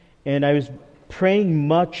And I was praying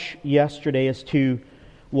much yesterday as to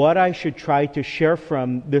what I should try to share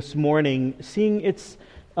from this morning, seeing it's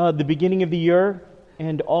the beginning of the year,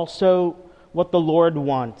 and also what the Lord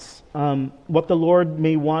wants, what the Lord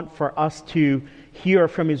may want for us to hear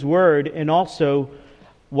from His Word, and also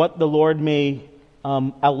what the Lord may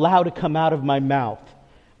allow to come out of my mouth.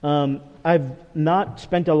 I've not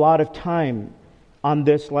spent a lot of time on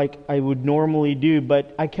this like I would normally do,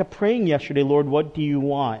 but I kept praying yesterday, Lord, what do you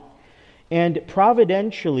want? And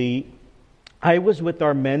providentially, I was with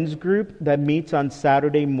our men's group that meets on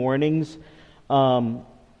Saturday mornings.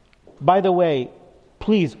 By the way,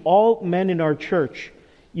 please, all men in our church,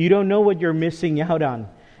 you don't know what you're missing out on.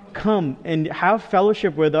 Come and have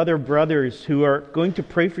fellowship with other brothers who are going to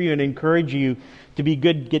pray for you and encourage you to be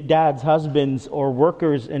good dads, husbands, or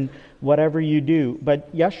workers in whatever you do. But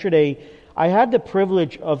yesterday, I had the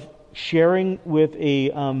privilege of sharing with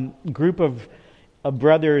a group of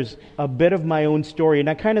brothers a bit of my own story. And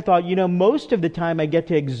I kind of thought, most of the time I get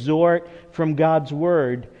to exhort from God's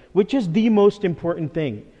Word, which is the most important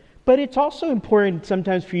thing. But it's also important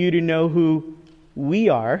sometimes for you to know who we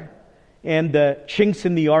are and the chinks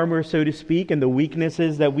in the armor, so to speak, and the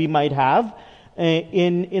weaknesses that we might have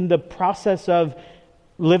in the process of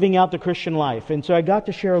living out the Christian life. And so I got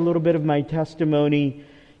to share a little bit of my testimony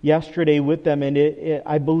yesterday with them, and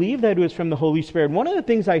I believe that it was from the Holy Spirit. One of the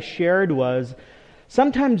things I shared was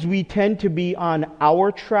sometimes we tend to be on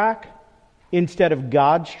our track instead of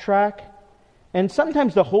God's track. And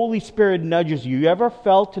sometimes the Holy Spirit nudges you. You ever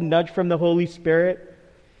felt a nudge from the Holy Spirit?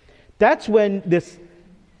 That's when this,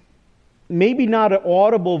 maybe not an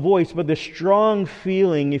audible voice, but the strong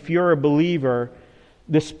feeling, if you're a believer,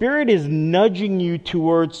 the Spirit is nudging you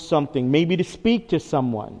towards something. Maybe to speak to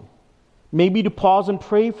someone. Maybe to pause and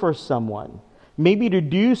pray for someone. Maybe to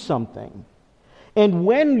do something. And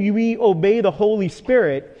when we obey the Holy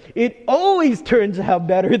Spirit, it always turns out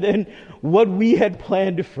better than what we had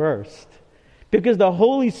planned first. Because the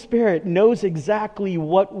Holy Spirit knows exactly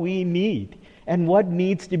what we need and what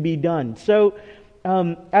needs to be done. So,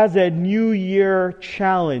 as a New Year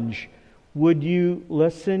challenge, would you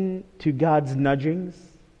listen to God's nudgings?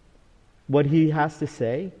 What He has to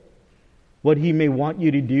say? What He may want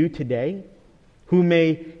you to do today?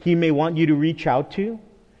 He may want you to reach out to?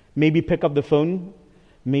 Maybe pick up the phone?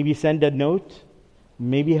 Maybe send a note?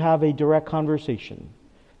 Maybe have a direct conversation.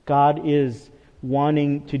 God is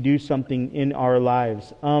wanting to do something in our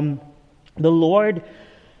lives. The Lord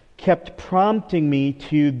kept prompting me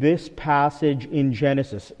to this passage in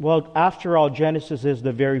Genesis. Well, after all, Genesis is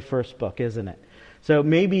the very first book, isn't it? So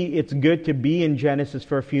maybe it's good to be in Genesis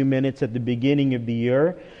for a few minutes at the beginning of the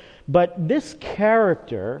year. But this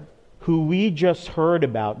character, who we just heard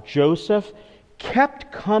about, Joseph,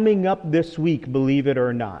 kept coming up this week, believe it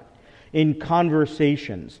or not, in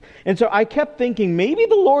conversations. And so I kept thinking, maybe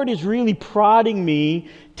the Lord is really prodding me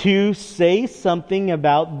to say something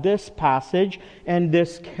about this passage and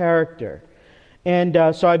this character. And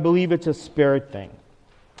so I believe it's a spirit thing.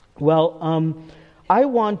 Well, I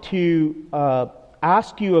want to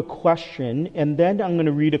ask you a question, and then I'm going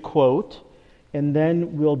to read a quote, and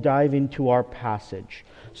then we'll dive into our passage.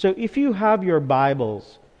 So if you have your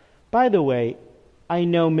Bibles, by the way, I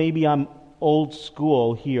know maybe I'm old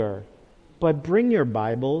school here, but bring your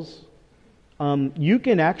Bibles. You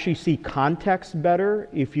can actually see context better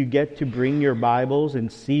if you get to bring your Bibles and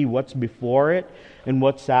see what's before it and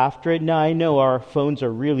what's after it. Now, I know our phones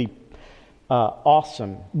are really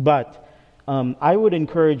awesome, but I would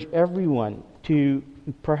encourage everyone to,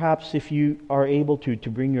 perhaps if you are able to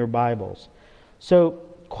bring your Bibles. So,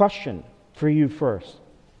 question for you first.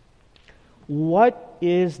 What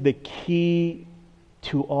is the key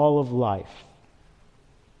to all of life?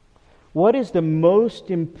 What is the most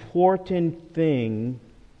important thing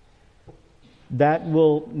that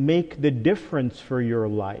will make the difference for your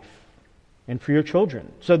life and for your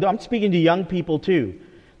children? So I'm speaking to young people too.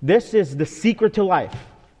 This is the secret to life.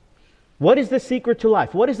 What is the secret to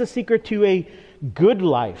life? What is the secret to a good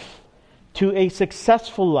life, to a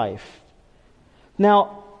successful life?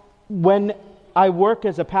 Now, when I work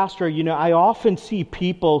as a pastor, I often see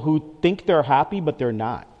people who think they're happy, but they're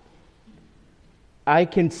not. I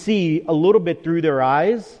can see a little bit through their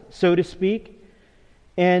eyes, so to speak,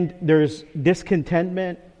 and there's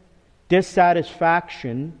discontentment,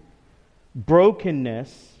 dissatisfaction,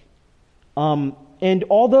 brokenness, and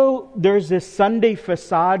although there's this Sunday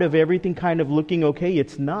facade of everything kind of looking okay,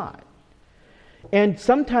 it's not. And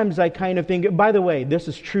sometimes I kind of think, by the way, this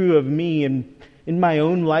is true of me and in my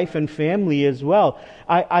own life and family as well.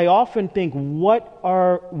 I often think, what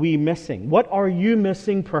are we missing? What are you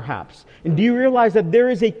missing perhaps? And do you realize that there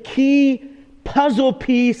is a key puzzle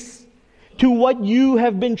piece to what you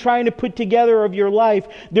have been trying to put together of your life.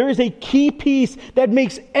 There is a key piece that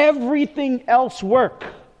makes everything else work.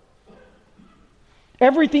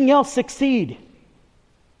 Everything else succeed.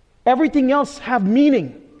 Everything else have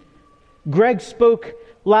meaning. Greg spoke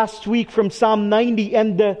last week from Psalm 90,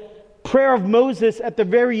 and the prayer of Moses at the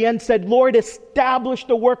very end said, Lord, establish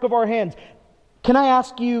the work of our hands. Can I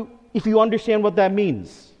ask you if you understand what that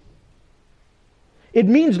means? It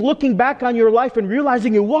means looking back on your life and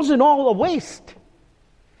realizing it wasn't all a waste.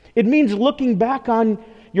 It means looking back on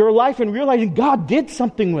your life and realizing God did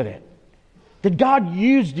something with it. That God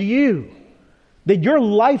used you. That your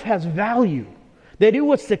life has value. That it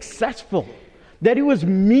was successful. That it was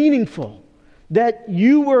meaningful. That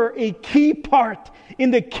you were a key part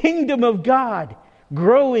in the kingdom of God,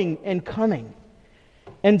 growing and coming.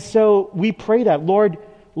 And so we pray that, Lord,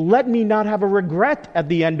 let me not have a regret at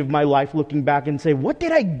the end of my life looking back and say, what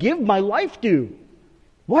did I give my life to?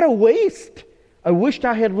 What a waste. I wished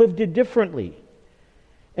I had lived it differently.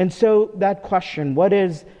 And so that question, what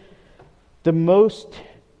is the most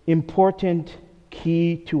important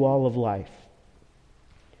key to all of life?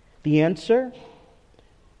 The answer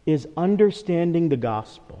is understanding the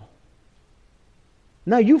gospel.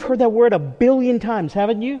 Now, you've heard that word 1 billion times,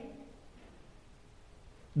 haven't you?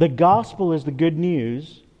 The gospel is the good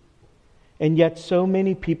news, and yet so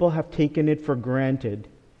many people have taken it for granted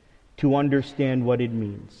to understand what it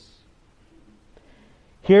means.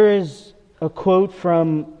 Here is a quote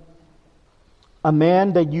from a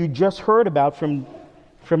man that you just heard about from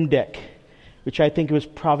Dick, which I think was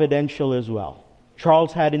providential as well.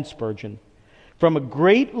 Charles Haddon Spurgeon, from a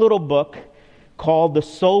great little book called The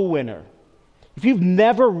Soul Winner. If you've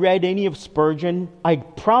never read any of Spurgeon, I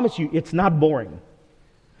promise you it's not boring.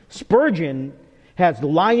 Spurgeon has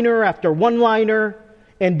liner after one-liner,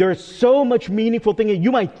 and there's so much meaningful thing.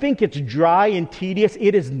 You might think it's dry and tedious.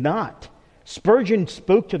 It is not. Spurgeon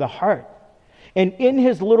spoke to the heart. And in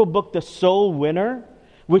his little book, The Soul Winner,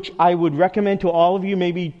 which I would recommend to all of you,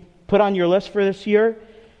 maybe put on your list for this year,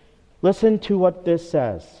 listen to what this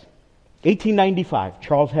says. 1895,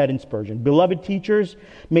 Charles Haddon Spurgeon. Beloved teachers,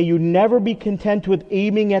 may you never be content with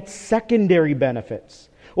aiming at secondary benefits,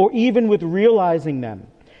 or even with realizing them.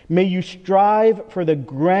 May you strive for the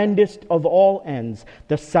grandest of all ends,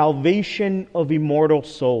 the salvation of immortal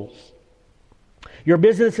souls. Your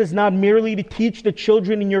business is not merely to teach the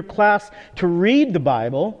children in your class to read the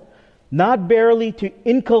Bible, not barely to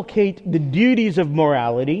inculcate the duties of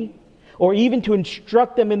morality, or even to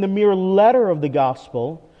instruct them in the mere letter of the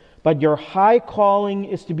gospel, but your high calling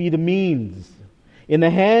is to be the means, in the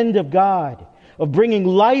hand of God, of bringing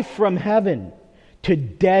life from heaven to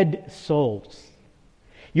dead souls.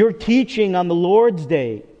 Your teaching on the Lord's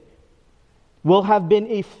Day will have been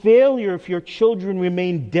a failure if your children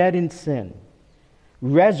remain dead in sin.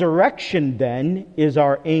 Resurrection, then, is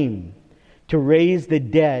our aim. To raise the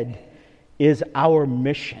dead is our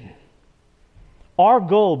mission. Our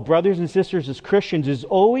goal, brothers and sisters, as Christians, is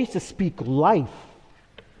always to speak life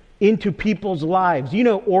into people's lives. You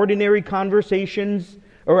know, ordinary conversations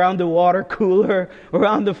around the water cooler,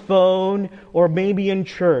 around the phone, or maybe in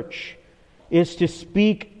church, is to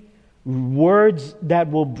speak words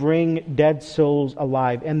that will bring dead souls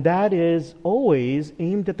alive. And that is always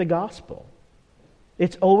aimed at the gospel.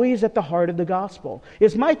 It's always at the heart of the gospel.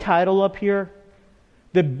 Is my title up here?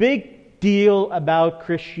 The big deal about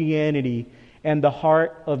Christianity and the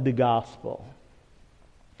heart of the gospel.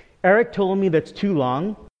 Eric told me that's too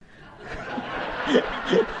long.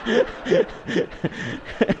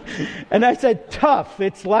 And I said, tough,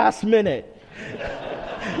 it's last minute.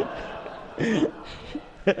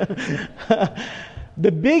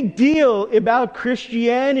 The big deal about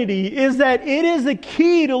Christianity is that it is a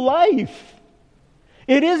key to life.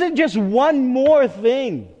 It isn't just one more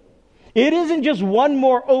thing. It isn't just one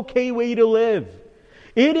more okay way to live.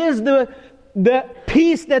 It is the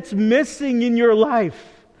piece that's missing in your life.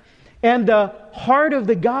 And the heart of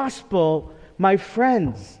the gospel, my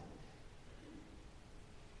friends,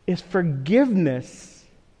 is forgiveness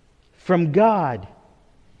from God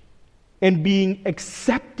and being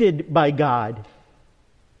accepted by God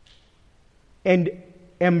and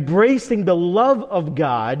embracing the love of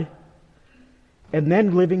God and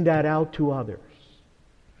then living that out to others.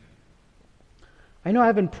 I know I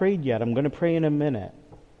haven't prayed yet. I'm going to pray in a minute.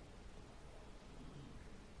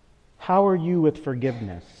 How are you with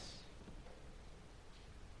forgiveness?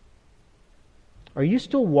 Are you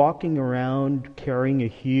still walking around carrying a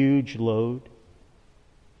huge load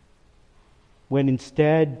when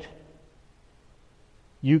instead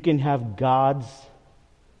you can have God's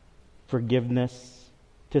forgiveness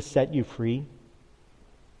to set you free?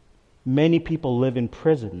 Many people live in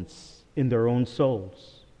prisons in their own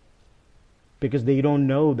souls because they don't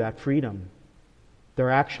know that freedom. They're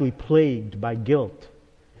actually plagued by guilt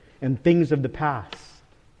and things of the past.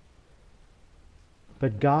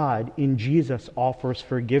 But God, in Jesus, offers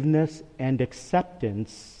forgiveness and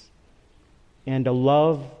acceptance and a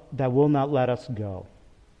love that will not let us go.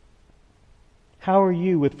 How are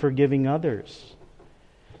you with forgiving others?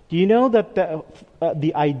 Do you know that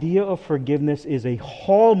the idea of forgiveness is a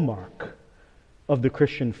hallmark of the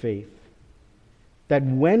Christian faith? That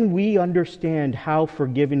when we understand how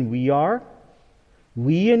forgiven we are,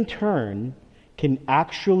 we in turn can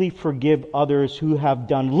actually forgive others who have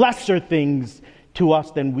done lesser things to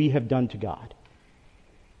us than we have done to God.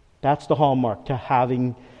 That's the hallmark to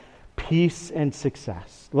having peace and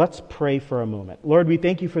success. Let's pray for a moment. Lord, we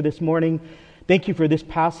thank you for this morning. Thank you for this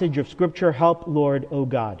passage of Scripture. Help, Lord, O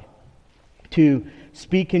God, to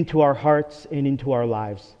speak into our hearts and into our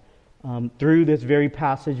lives through this very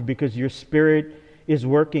passage, because your Spirit is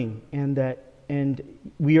working, and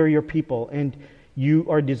we are your people, and you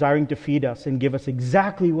are desiring to feed us and give us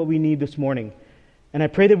exactly what we need this morning. And I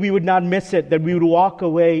pray that we would not miss it, that we would walk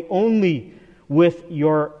away only with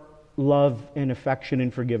your love and affection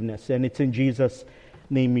and forgiveness. And it's in Jesus'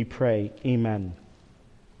 name we pray. Amen.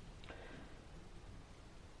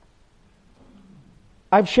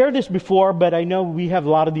 I've shared this before, but I know we have a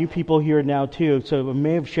lot of you people here now too, so I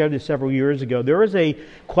may have shared this several years ago. There was a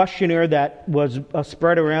questionnaire that was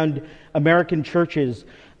spread around American churches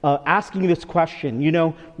asking this question,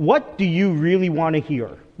 what do you really want to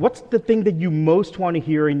hear? What's the thing that you most want to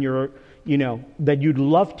hear in your, that you'd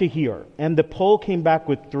love to hear? And the poll came back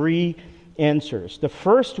with 3 answers. The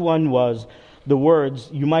first one was the words,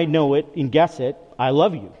 you might know it and guess it, I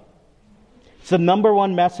love you. It's the number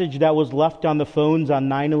one message that was left on the phones on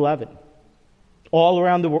 9/11. All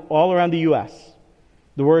around the U.S.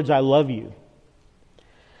 The words, I love you.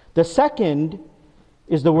 The second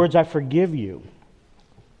is the words, I forgive you.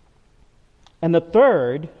 And the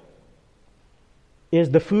third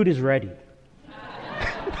is the food is ready.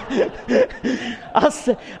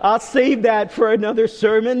 I'll save that for another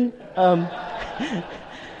sermon.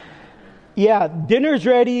 Dinner's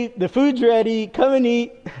ready, the food's ready, come and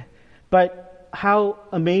eat. But how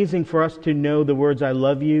amazing for us to know the words, I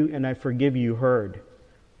love you and I forgive you, heard.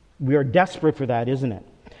 We are desperate for that, isn't it?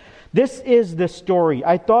 This is the story.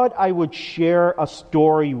 I thought I would share a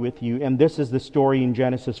story with you, and this is the story in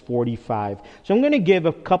Genesis 45. So I'm going to give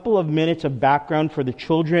a couple of minutes of background for the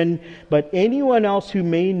children, but anyone else who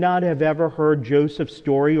may not have ever heard Joseph's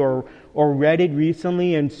story or read it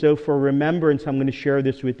recently, and so for remembrance, I'm going to share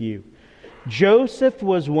this with you. Joseph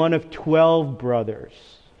was one of 12 brothers.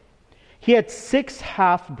 He had 10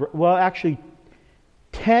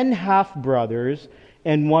 half-brothers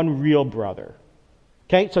and 1 real brother.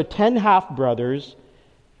 Okay, so 10 half-brothers.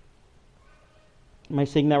 Am I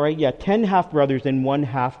saying that right? Yeah, 10 half-brothers and 1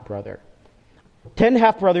 half-brother. 10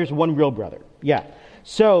 half-brothers, 1 real brother. Yeah.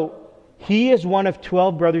 So he is one of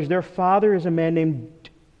 12 brothers. Their father is a man named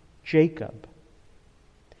Jacob.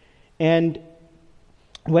 And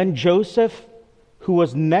when Joseph, who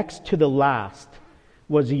was next to the last,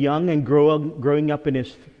 was young and growing up in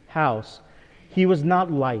his house, he was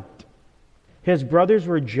not liked. His brothers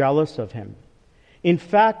were jealous of him. In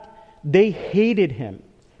fact, they hated him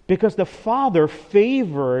because the father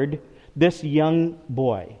favored this young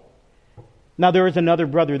boy. Now, there was another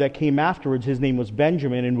brother that came afterwards. His name was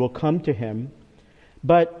Benjamin, and we'll come to him.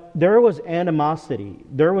 But there was animosity.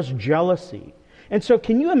 There was jealousy. And so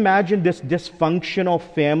can you imagine this dysfunctional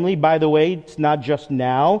family? By the way, it's not just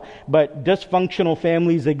now, but dysfunctional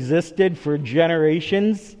families existed for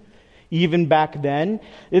generations. Even back then.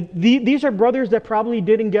 These are brothers that probably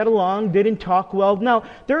didn't get along, didn't talk well. Now,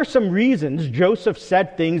 there are some reasons. Joseph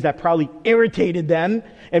said things that probably irritated them,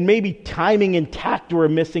 and maybe timing and tact were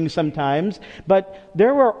missing sometimes. But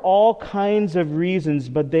there were all kinds of reasons,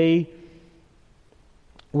 but they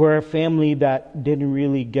were a family that didn't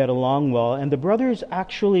really get along well. And the brothers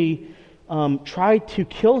actually tried to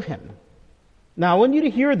kill him. Now, I want you to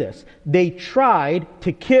hear this. They tried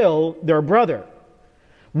to kill their brother.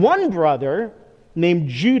 One brother, named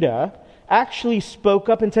Judah, actually spoke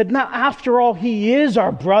up and said, now, after all, he is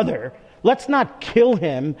our brother. Let's not kill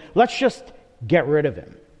him. Let's just get rid of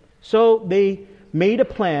him. So they made a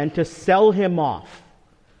plan to sell him off.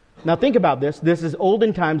 Now, think about this. This is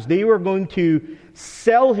olden times. They were going to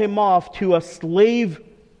sell him off to a slave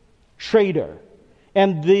trader.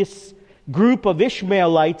 And this group of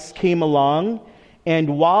Ishmaelites came along,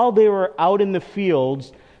 and while they were out in the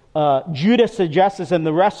fields, Judah suggests this, and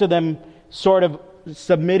the rest of them sort of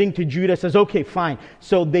submitting to Judah says, okay, fine.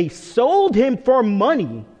 So they sold him for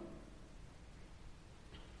money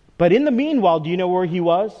But in the meanwhile, do you know where he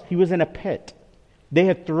was? He was in a pit. They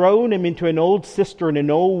had thrown him into an old cistern,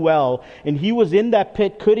 an old well, and he was in that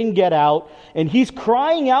pit, couldn't get out, and he's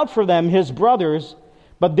crying out for them, his brothers,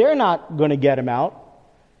 but they're not going to get him out.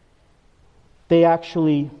 They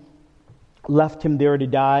actually left him there to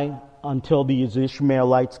die until these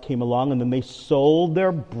Ishmaelites came along, and then they sold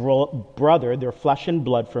their brother, their flesh and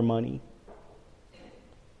blood, for money.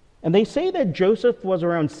 And they say that Joseph was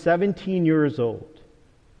around 17 years old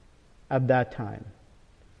at that time.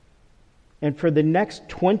 And for the next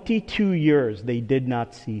 22 years, they did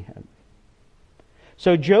not see him.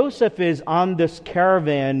 So Joseph is on this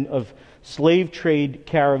caravan of slave trade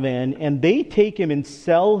caravan, and they take him and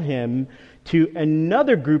sell him to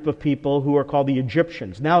another group of people who are called the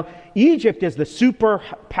Egyptians. Now, Egypt is the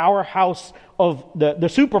superpowerhouse of the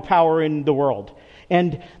superpower in the world.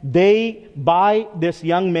 And they buy this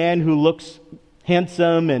young man who looks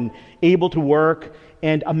handsome and able to work,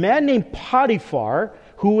 and a man named Potiphar,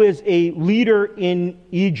 who is a leader in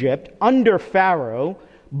Egypt under Pharaoh,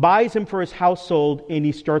 buys him for his household, and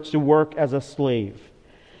he starts to work as a slave.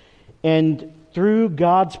 And through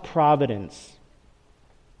God's providence,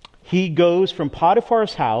 he goes from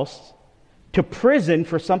Potiphar's house to prison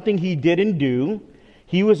for something he didn't do.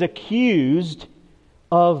 He was accused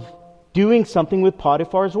of doing something with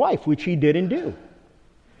Potiphar's wife, which he didn't do.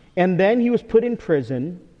 And then he was put in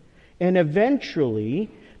prison, and eventually,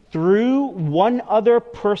 through one other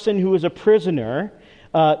person who was a prisoner,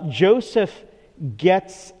 Joseph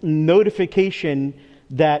gets notification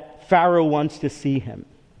that Pharaoh wants to see him.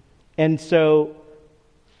 And so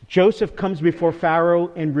Joseph comes before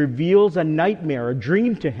Pharaoh and reveals a nightmare, a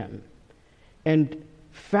dream to him. And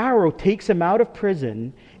Pharaoh takes him out of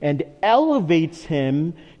prison and elevates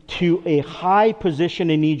him to a high position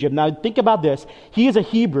in Egypt. Now think about this. He is a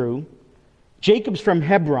Hebrew. Jacob's from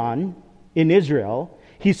Hebron in Israel.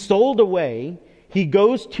 He's sold away. He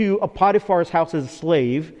goes to a Potiphar's house as a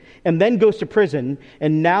slave and then goes to prison,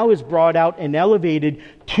 and now is brought out and elevated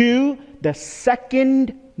to the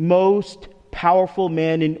second most powerful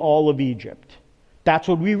man in all of Egypt. That's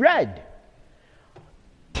what we read.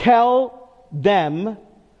 Tell them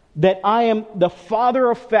that I am the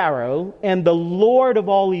father of Pharaoh and the Lord of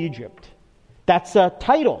all Egypt. That's a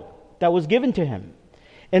title that was given to him.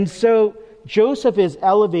 And so Joseph is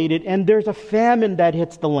elevated, and there's a famine that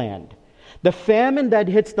hits the land. The famine that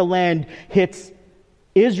hits the land hits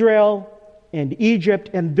Israel and Egypt,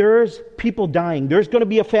 and there's people dying. There's going to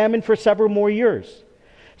be a famine for several more years.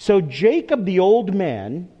 So Jacob, the old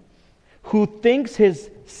man, who thinks his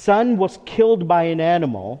son was killed by an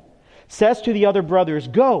animal, says to the other brothers,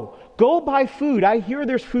 Go buy food. I hear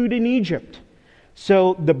there's food in Egypt.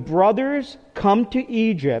 So the brothers come to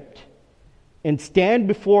Egypt and stand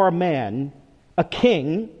before a man, a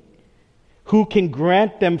king, who can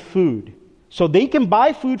grant them food. So they can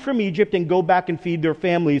buy food from Egypt and go back and feed their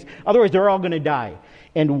families. Otherwise, they're all going to die.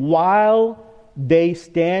 And while they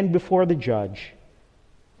stand before the judge,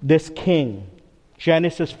 this king,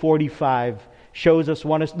 Genesis 45, shows us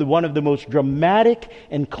one of the most dramatic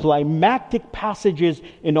and climactic passages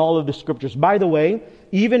in all of the scriptures. By the way,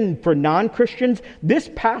 even for non-Christians,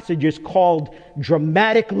 this passage is called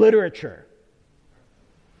dramatic literature.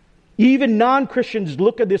 Even non-Christians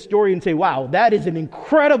look at this story and say, wow, that is an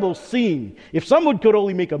incredible scene. If someone could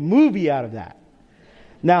only make a movie out of that.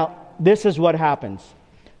 Now, this is what happens.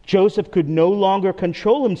 Joseph could no longer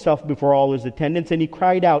control himself before all his attendants, and he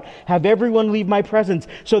cried out, have everyone leave my presence.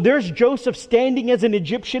 So there's Joseph standing as an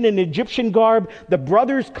Egyptian in Egyptian garb. The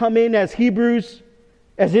brothers come in as Hebrews,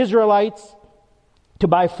 as Israelites, to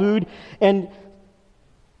buy food. And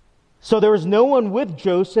so there was no one with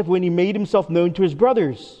Joseph when he made himself known to his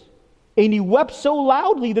brothers. And he wept so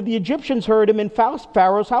loudly that the Egyptians heard him, and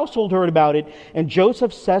Pharaoh's household heard about it. And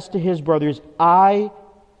Joseph says to his brothers, I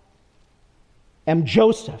am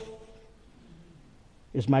Joseph.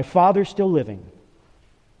 Is my father still living?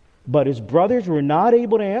 But his brothers were not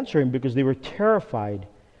able to answer him because they were terrified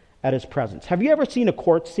at his presence. Have you ever seen a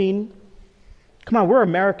court scene? Come on, we're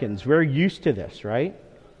Americans. We're used to this, right?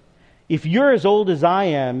 If you're as old as I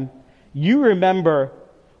am, you remember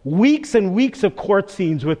weeks and weeks of court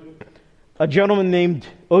scenes with a gentleman named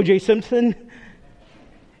O.J. Simpson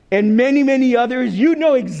and many, many others. You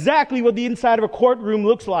know exactly what the inside of a courtroom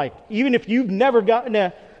looks like, even if you've never gotten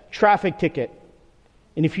a traffic ticket.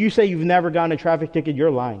 And if you say you've never gotten a traffic ticket, you're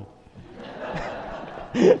lying.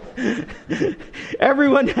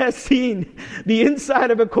 Everyone has seen the inside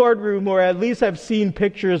of a courtroom, or at least have seen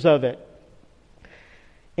pictures of it.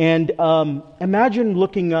 And imagine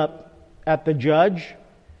looking up at the judge,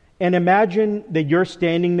 and imagine that you're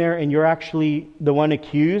standing there and you're actually the one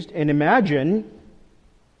accused, and imagine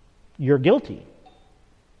you're guilty.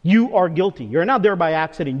 You are guilty. You're not there by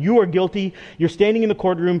accident. You are guilty. You're standing in the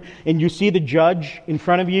courtroom and you see the judge in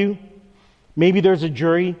front of you. Maybe there's a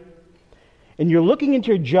jury. And you're looking into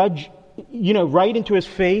your judge, right into his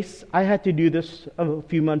face. I had to do this a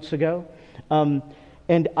few months ago.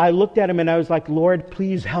 And I looked at him and I was like, Lord,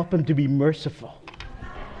 please help him to be merciful.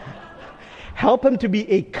 Help him to be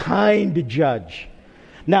a kind judge.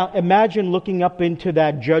 Now, imagine looking up into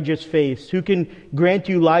that judge's face who can grant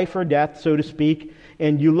you life or death, so to speak,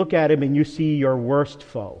 and you look at him and you see your worst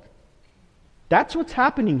foe. That's what's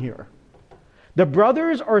happening here. The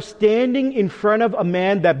brothers are standing in front of a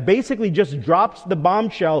man that basically just drops the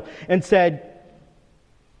bombshell and said,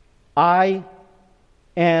 I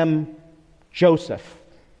am Joseph.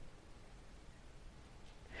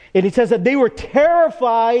 And it says that they were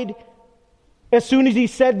terrified as soon as he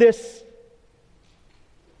said this.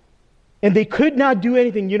 And they could not do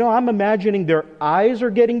anything. I'm imagining their eyes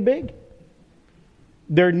are getting big.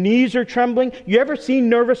 Their knees are trembling. You ever seen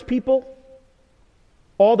nervous people?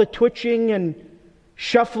 All the twitching and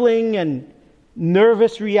shuffling and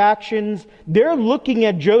nervous reactions. They're looking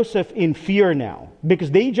at Joseph in fear now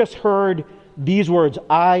because they just heard these words,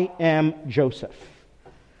 I am Joseph.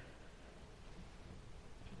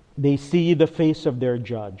 They see the face of their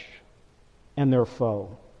judge and their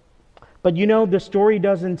foe. But the story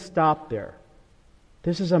doesn't stop there.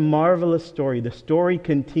 This is a marvelous story. The story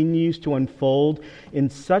continues to unfold in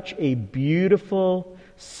such a beautiful,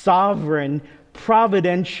 sovereign,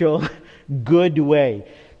 providential, good way.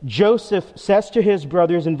 Joseph says to his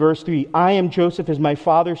brothers in verse 3, I am Joseph, is my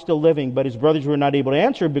father still living? But his brothers were not able to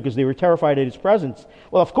answer because they were terrified at his presence.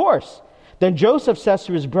 Well, of course. Then Joseph says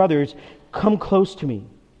to his brothers, come close to me.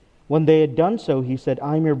 When they had done so, he said,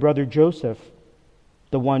 I am your brother Joseph,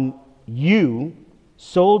 the one you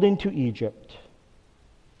sold into Egypt.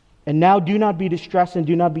 And now do not be distressed and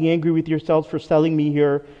do not be angry with yourselves for selling me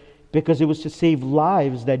here, because it was to save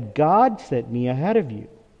lives that God sent me ahead of you.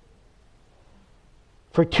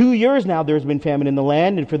 For 2 years now there has been famine in the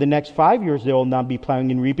land, and for the next 5 years there will not be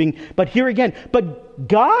plowing and reaping. But here again, but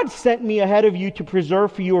God sent me ahead of you to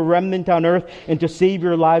preserve for you a remnant on earth and to save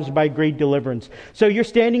your lives by great deliverance. So you're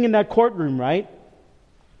standing in that courtroom, right?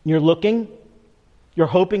 You're looking, you're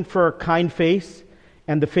hoping for a kind face,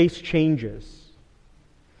 and the face changes.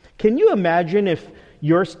 Can you imagine if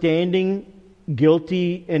you're standing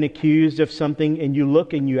guilty and accused of something and you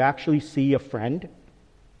look and you actually see a friend?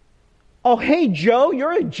 Oh, hey, Joe,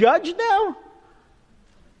 you're a judge now?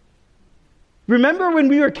 Remember when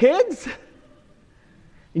we were kids?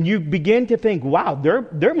 And you begin to think, wow,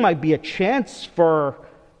 there might be a chance for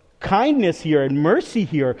kindness here and mercy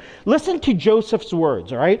here. Listen to Joseph's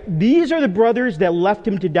words, all right? These are the brothers that left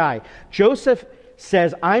him to die. Joseph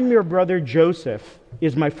says, I'm your brother Joseph.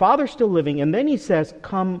 Is my father still living? And then he says,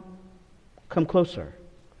 come closer.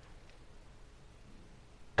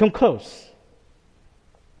 Come close.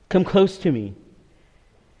 Come close to me.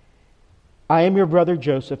 I am your brother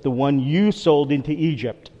Joseph, the one you sold into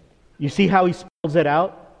Egypt. You see how he spells it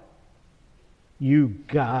out? You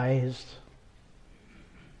guys.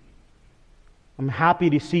 I'm happy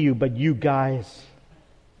to see you, but you guys.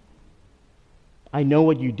 I know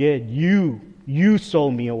what you did. You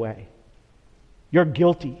sold me away. You're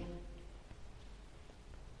guilty.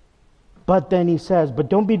 But then he says, but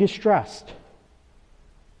don't be distressed.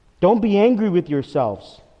 Don't be angry with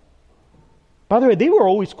yourselves. By the way, they were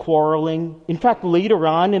always quarreling. In fact, later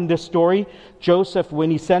on in this story, Joseph, when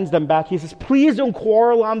he sends them back, he says, please don't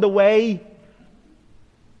quarrel on the way,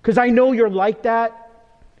 because I know you're like that.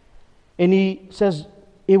 And he says,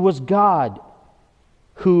 it was God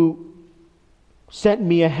who sent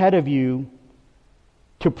me ahead of you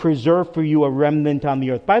to preserve for you a remnant on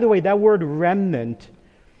the earth. By the way, that word remnant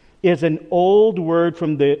is an old word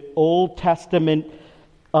from the Old Testament,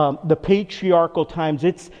 the patriarchal times.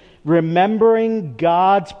 It's remembering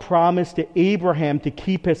God's promise to Abraham to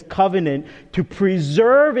keep his covenant, to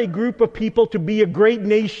preserve a group of people to be a great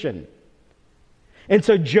nation. And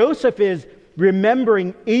so Joseph is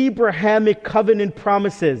remembering Abrahamic covenant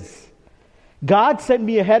promises. God sent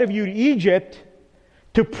me ahead of you to Egypt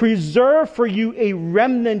to preserve for you a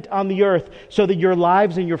remnant on the earth so that your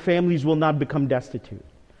lives and your families will not become destitute.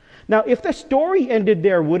 Now, if the story ended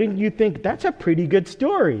there, wouldn't you think that's a pretty good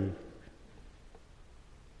story?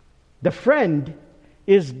 The friend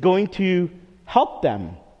is going to help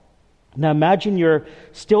them. Now imagine you're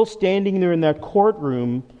still standing there in that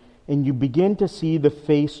courtroom and you begin to see the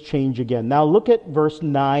face change again. Now look at verse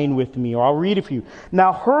 9 with me, or I'll read it for you.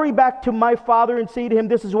 Now hurry back to my father and say to him,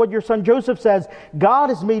 this is what your son Joseph says, God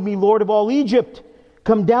has made me Lord of all Egypt.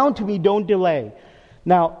 Come down to me, don't delay.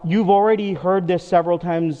 Now, you've already heard this several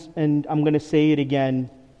times, and I'm going to say it again.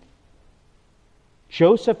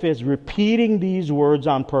 Joseph is repeating these words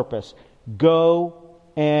on purpose. Go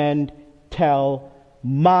and tell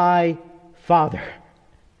my father.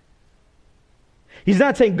 He's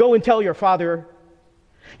not saying, go and tell your father.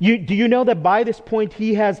 Do you know that by this point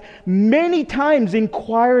he has many times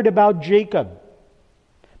inquired about Jacob?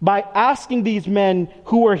 By asking these men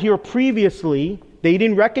who were here previously, they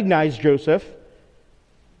didn't recognize Joseph.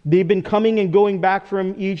 They've been coming and going back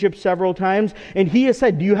from Egypt several times. And he has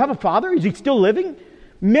said, do you have a father? Is he still living?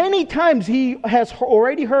 Many times he has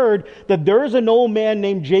already heard that there is an old man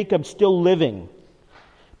named Jacob still living.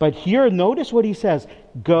 But here, notice what he says.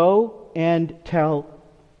 Go and tell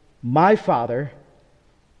my father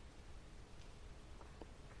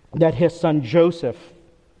that his son Joseph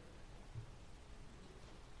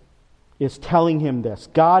is telling him this.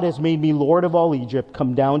 God has made me Lord of all Egypt.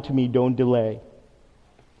 Come down to me, don't delay.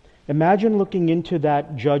 Imagine looking into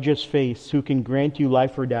that judge's face who can grant you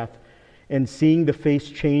life or death and seeing the face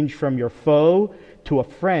change from your foe to a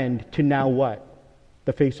friend to now what?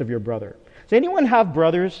 The face of your brother. Does anyone have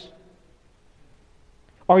brothers?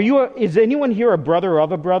 Is anyone here a brother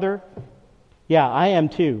of a brother? Yeah, I am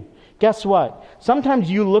too. Guess what? Sometimes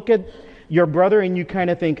you look at your brother and you kind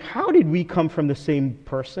of think, how did we come from the same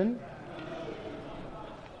person?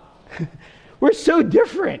 We're so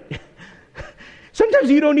different. Sometimes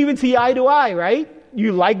you don't even see eye to eye, right?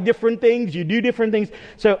 You like different things, you do different things.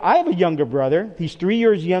 So I have a younger brother. He's 3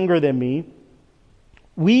 years younger than me.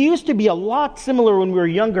 We used to be a lot similar when we were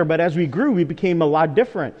younger, but as we grew, we became a lot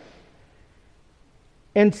different.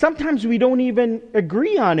 And sometimes we don't even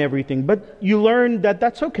agree on everything, but you learn that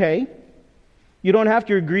that's okay. You don't have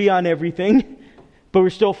to agree on everything, but we're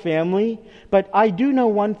still family. But I do know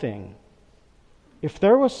one thing. If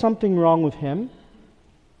there was something wrong with him,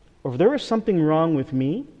 or if there was something wrong with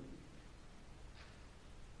me,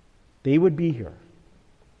 they would be here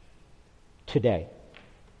today,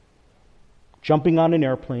 jumping on an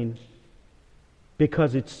airplane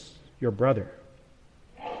because it's your brother.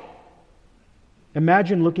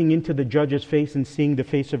 Imagine looking into the judge's face and seeing the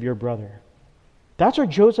face of your brother. That's what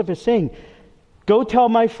Joseph is saying. Go tell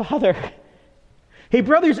my father. Hey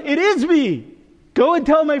brothers, it is me. Go and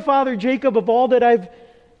tell my father Jacob of all that I've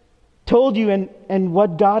told you and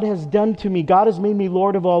what God has done to me. God has made me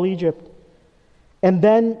Lord of all Egypt. And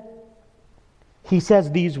then he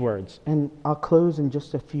says these words, and I'll close in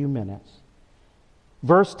just a few minutes.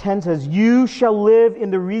 Verse 10 says, you shall live in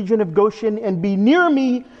the region of Goshen and be near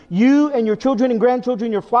me, you and your children and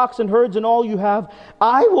grandchildren, your flocks and herds and all you have.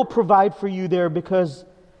 I will provide for you there because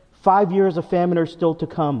 5 years of famine are still to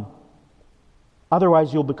come.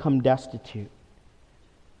 Otherwise you'll become destitute.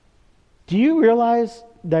 Do you realize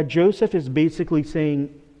that Joseph is basically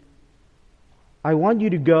saying, I want you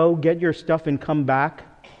to go get your stuff and come back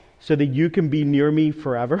so that you can be near me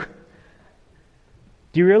forever?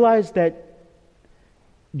 Do you realize that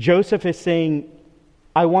Joseph is saying,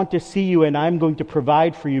 I want to see you and I'm going to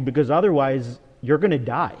provide for you because otherwise you're going to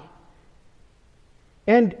die.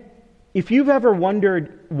 And if you've ever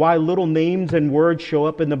wondered why little names and words show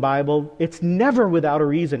up in the Bible, it's never without a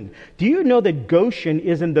reason. Do you know that Goshen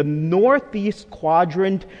is in the northeast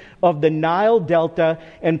quadrant of the Nile Delta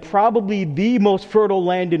and probably the most fertile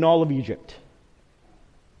land in all of Egypt?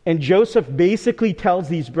 And Joseph basically tells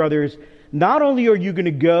these brothers, not only are you going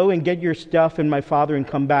to go and get your stuff and my father and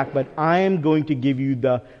come back, but I am going to give you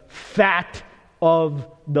the fat of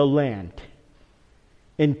the land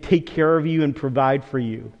and take care of you and provide for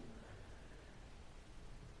you.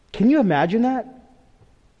 Can you imagine that?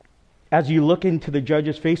 As you look into the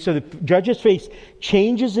judge's face. So the judge's face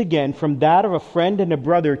changes again from that of a friend and a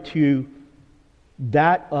brother to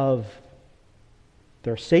that of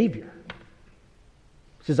their Savior.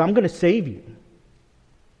 He says, I'm going to save you.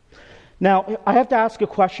 Now, I have to ask a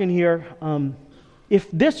question here.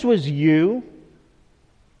 If this was you,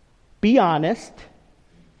 be honest,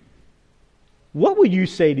 what would you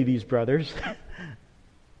say to these brothers?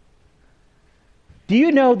 Do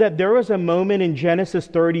you know that there was a moment in Genesis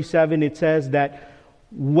 37, it says that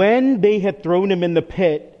when they had thrown him in the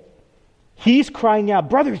pit, he's crying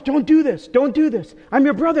out, brothers, don't do this, don't do this. I'm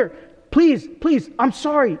your brother. Please, please, I'm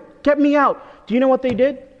sorry. Get me out. Do you know what they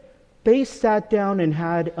did? They sat down and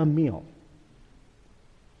had a meal.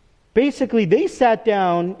 Basically, they sat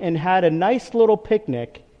down and had a nice little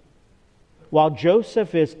picnic while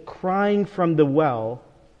Joseph is crying from the well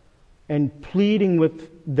and pleading with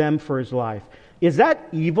them for his life. Is that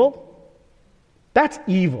evil? That's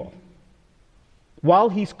evil. While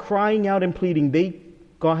he's crying out and pleading, they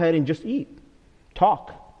go ahead and just eat,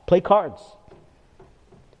 talk, play cards.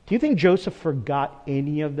 Do you think Joseph forgot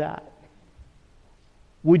any of that?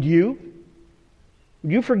 Would you?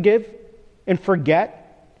 Would you forgive and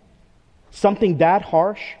forget something that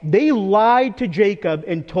harsh? They lied to Jacob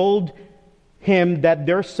and told him that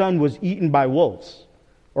their son was eaten by wolves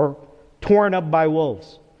or torn up by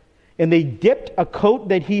wolves. And they dipped a coat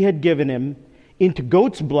that he had given him into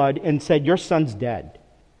goat's blood and said, your son's dead.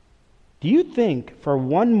 Do you think for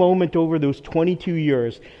one moment over those 22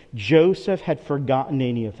 years, Joseph had forgotten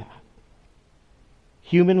any of that?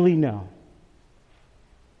 Humanly, no.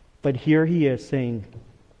 But here he is saying,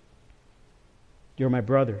 you're my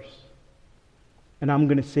brothers, and I'm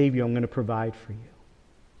going to save you. I'm going to provide for you.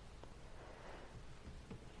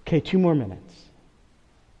 Okay, 2 more minutes.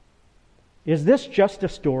 Is this just a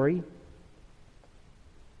story?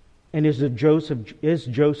 And is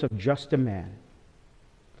Joseph just a man?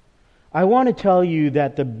 I want to tell you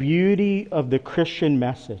that the beauty of the Christian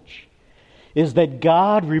message is that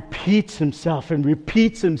God repeats himself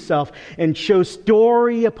and shows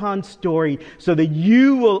story upon story so that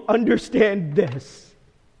you will understand this,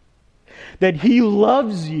 that he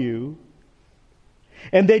loves you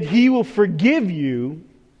and that he will forgive you,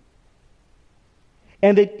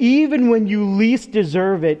 and that even when you least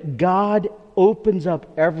deserve it, God opens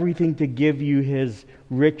up everything to give you his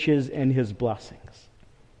riches and his blessings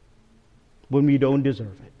when we don't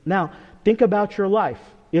deserve it. Now, think about your life.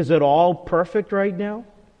 Is it all perfect right now?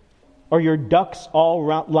 Are your ducks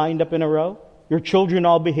all lined up in a row? Your children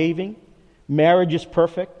all behaving? Marriage is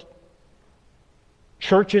perfect?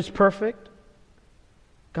 Church is perfect?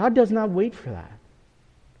 God does not wait for that.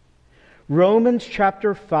 Romans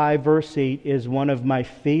chapter 5 verse 8 is one of my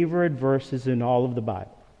favorite verses in all of the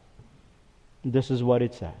Bible. This is what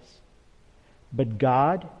it says. But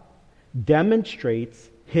God demonstrates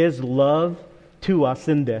his love to us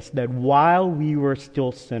in this, that while we were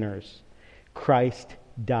still sinners, Christ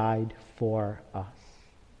died for us.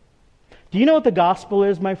 Do you know what the gospel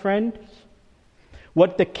is, my friend?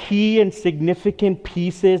 What the key and significant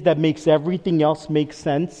piece is that makes everything else make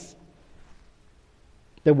sense?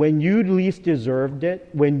 That when you least deserved it,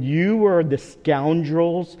 when you were the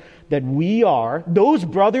scoundrels that we are, those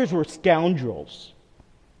brothers were scoundrels.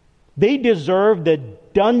 They deserved the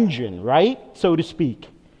dungeon, right? So to speak.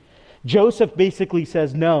 Joseph basically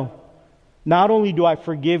says, no, not only do I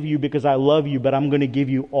forgive you because I love you, but I'm going to give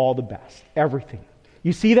you all the best, everything.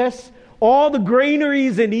 You see this? All the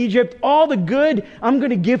granaries in Egypt, all the good, I'm going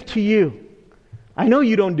to give to you. I know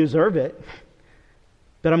you don't deserve it,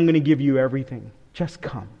 but I'm going to give you everything. Just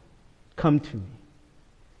come. Come to me.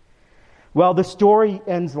 Well, the story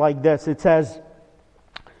ends like this. It says,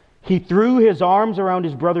 he threw his arms around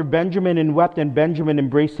his brother Benjamin and wept, and Benjamin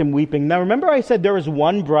embraced him weeping. Now remember I said there was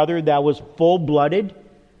one brother that was full-blooded?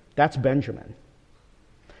 That's Benjamin.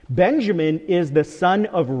 Benjamin is the son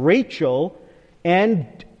of Rachel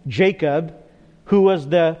and Jacob, who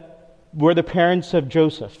were the parents of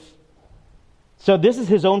Joseph. So this is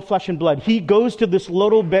his own flesh and blood. He goes to this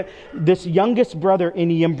youngest brother, and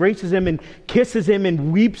he embraces him and kisses him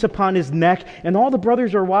and weeps upon his neck. And all the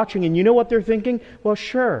brothers are watching, and you know what they're thinking? Well,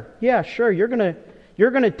 sure. Yeah, sure. You're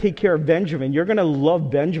gonna take care of Benjamin. You're gonna love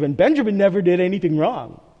Benjamin. Benjamin never did anything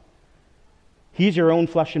wrong. He's your own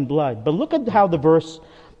flesh and blood. But look at how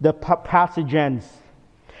the passage ends.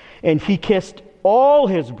 And he kissed all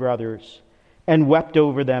his brothers and wept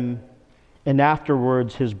over them. And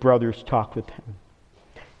afterwards, his brothers talked with him.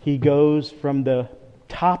 He goes from the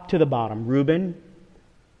top to the bottom. Reuben,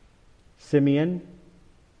 Simeon,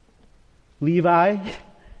 Levi,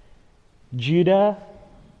 Judah,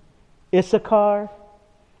 Issachar,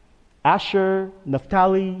 Asher,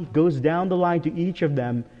 Naphtali. Goes down the line to each of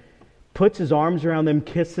them, puts his arms around them,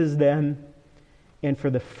 kisses them, and for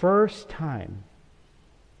the first time,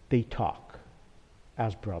 they talk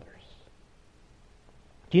as brothers.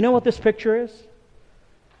 Do you know what this picture is?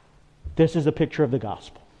 This is a picture of the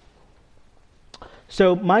gospel.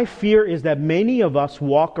 So my fear is that many of us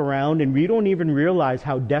walk around and we don't even realize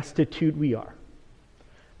how destitute we are.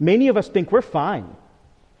 Many of us think we're fine.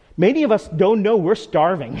 Many of us don't know we're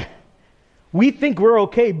starving. We think we're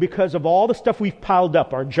okay because of all the stuff we've piled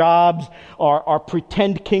up, our jobs, our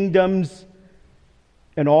pretend kingdoms,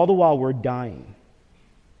 and all the while we're dying.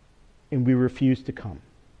 And we refuse to come.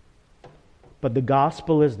 But the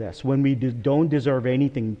gospel is this: when we don't deserve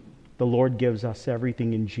anything, the Lord gives us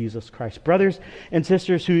everything in Jesus Christ. Brothers and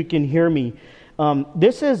sisters who can hear me,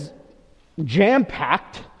 this is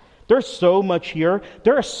jam-packed. There's so much here.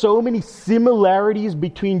 There are so many similarities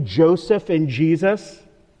between Joseph and Jesus.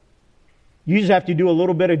 You just have to do a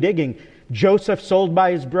little bit of digging. Joseph sold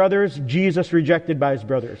by his brothers, Jesus rejected by his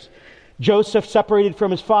brothers. Joseph separated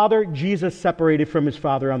from his father. Jesus separated from his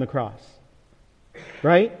father on the cross.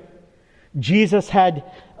 Right? Jesus had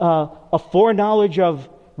a foreknowledge of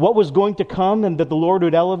what was going to come and that the Lord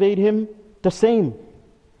would elevate him. The same.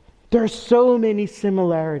 There are so many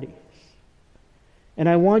similarities. And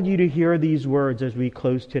I want you to hear these words as we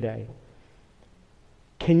close today.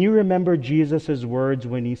 Can you remember Jesus' words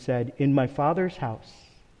when he said, "In my Father's house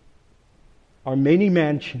are many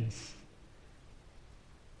mansions,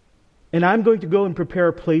 and I'm going to go and prepare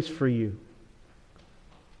a place for you.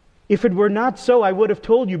 If it were not so, I would have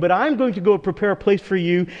told you, but I'm going to go prepare a place for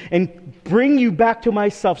you and bring you back to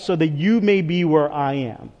myself so that you may be where I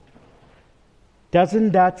am."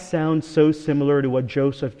 Doesn't that sound so similar to what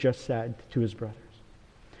Joseph just said to his brothers?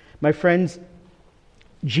 My friends,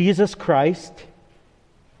 Jesus Christ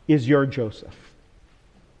is your Joseph.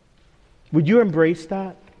 Would you embrace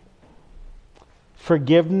that?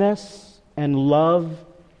 Forgiveness and love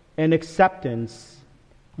and acceptance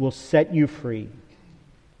will set you free.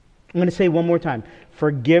 I'm going to say it one more time.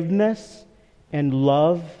 Forgiveness and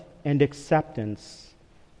love and acceptance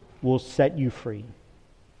will set you free.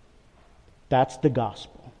 That's the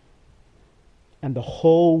gospel. And the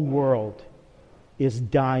whole world is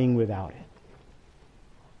dying without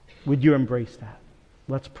it. Would you embrace that?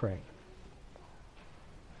 Let's pray.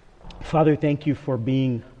 Father, thank you for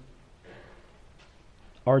being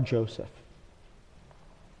our Joseph.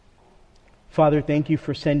 Father, thank you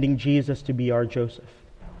for sending Jesus to be our Joseph.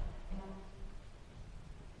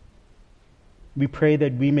 We pray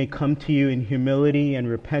that we may come to you in humility and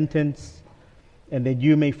repentance, and that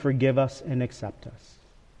you may forgive us and accept us.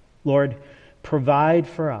 Lord, provide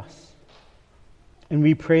for us. And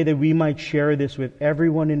we pray that we might share this with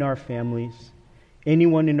everyone in our families,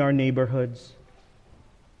 anyone in our neighborhoods.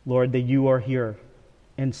 Lord, that you are here,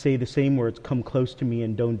 and say the same words, "Come close to me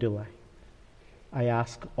and don't delay." I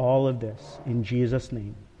ask all of this in Jesus'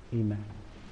 name. Amen.